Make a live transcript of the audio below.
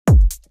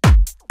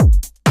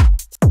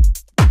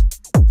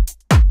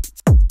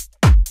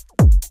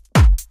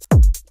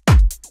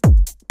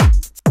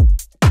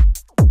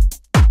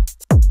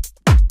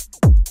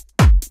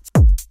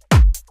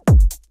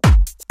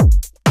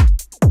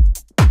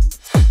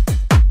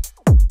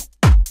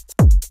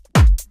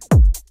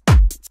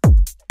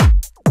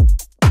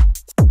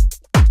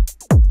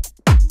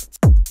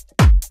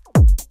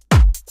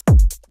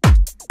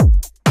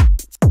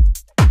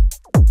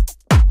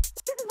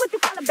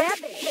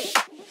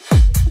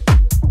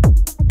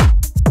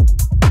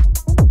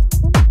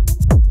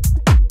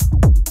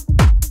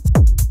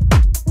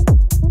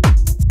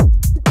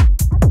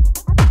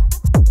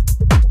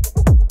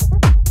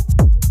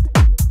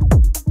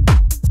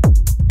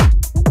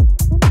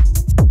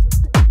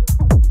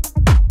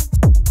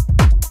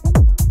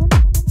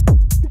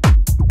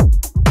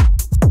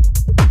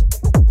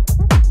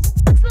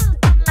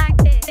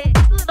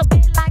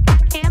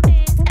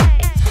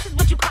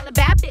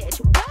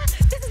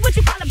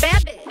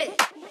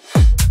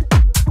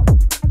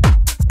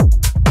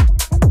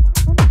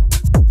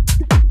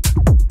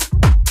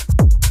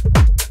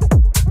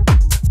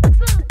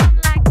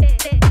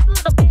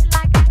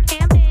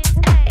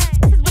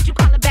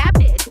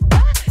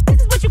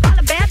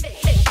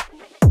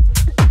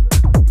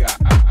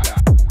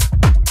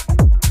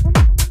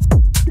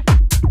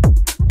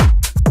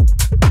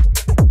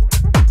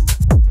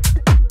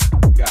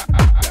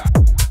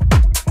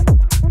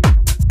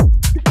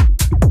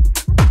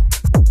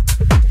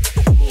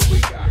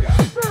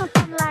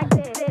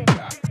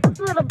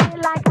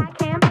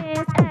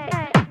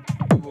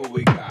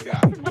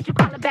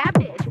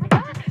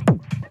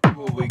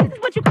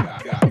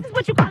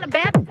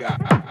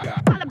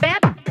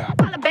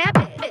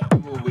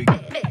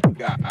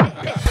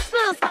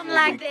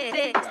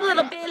It's a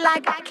little bit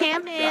like I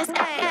can't miss.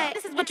 Hey,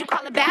 this is what you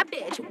call a bad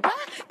bitch. What?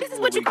 This is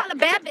what you call a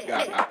bad bitch.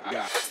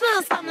 It's a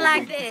little something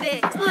like this.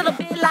 It's a little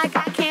bit like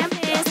I can't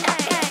miss.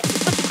 Hey,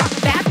 this is what you call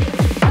a bad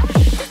bitch. What?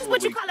 This is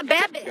what you call a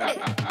bad bitch.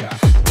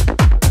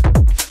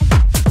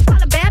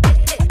 Call a bad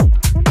bitch.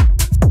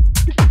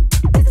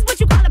 This is what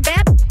you call a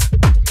bad bitch.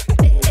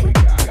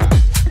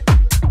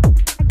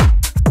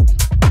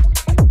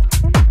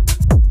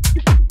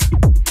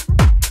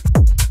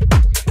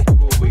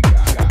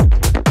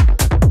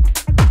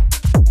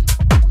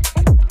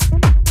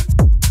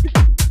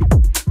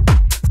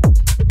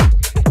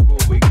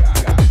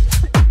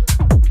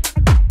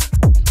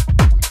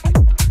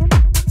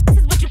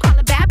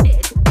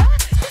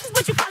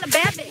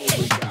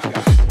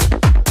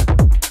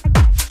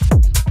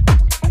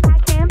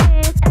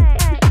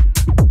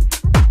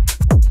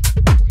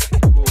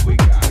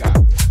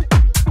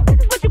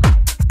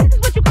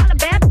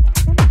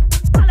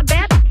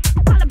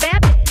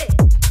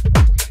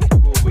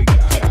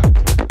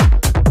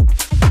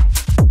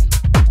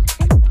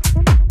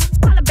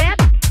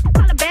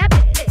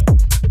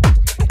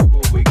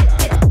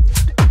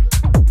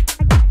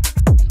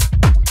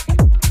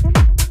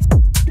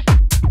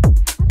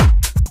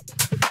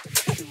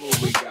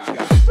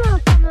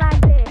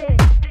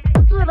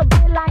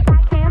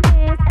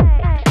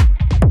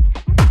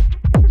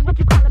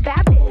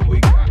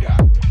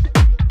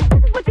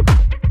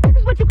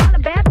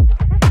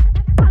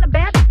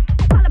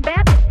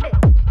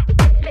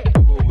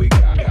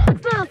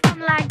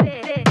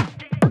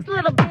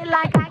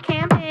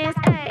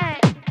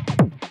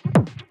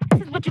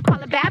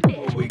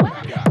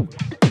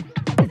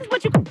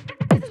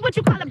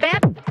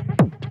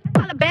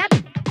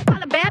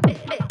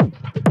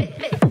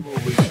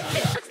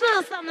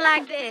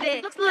 Like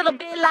this. Looks a little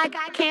bit like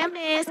I can't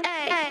miss.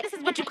 Hey, this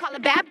is what you call a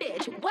bad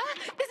bitch. What?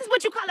 This is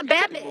what you call a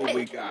bad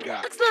bitch.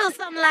 Looks a little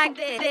something like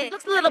this.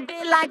 Looks a little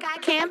bit like I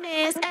can't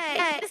miss.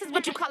 Hey, this is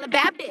what you call a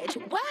bad bitch.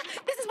 What?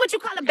 This is what you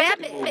call a bad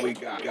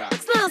bitch.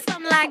 Looks a little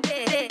something like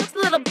this. Looks a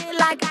little bit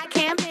like I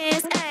can't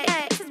miss.